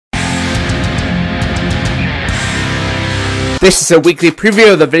This is a weekly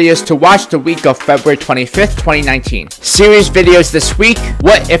preview of the videos to watch the week of February 25th, 2019. Series videos this week: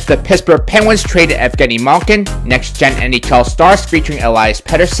 what if the Pittsburgh Penguins traded Evgeni Malkin, next gen NHL stars featuring Elias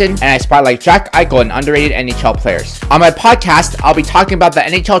Pettersson, and I spotlight Jack Eichel and underrated NHL players. On my podcast, I'll be talking about the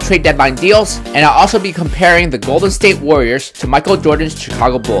NHL trade deadline deals, and I'll also be comparing the Golden State Warriors to Michael Jordan's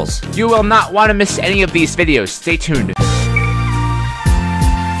Chicago Bulls. You will not want to miss any of these videos. Stay tuned.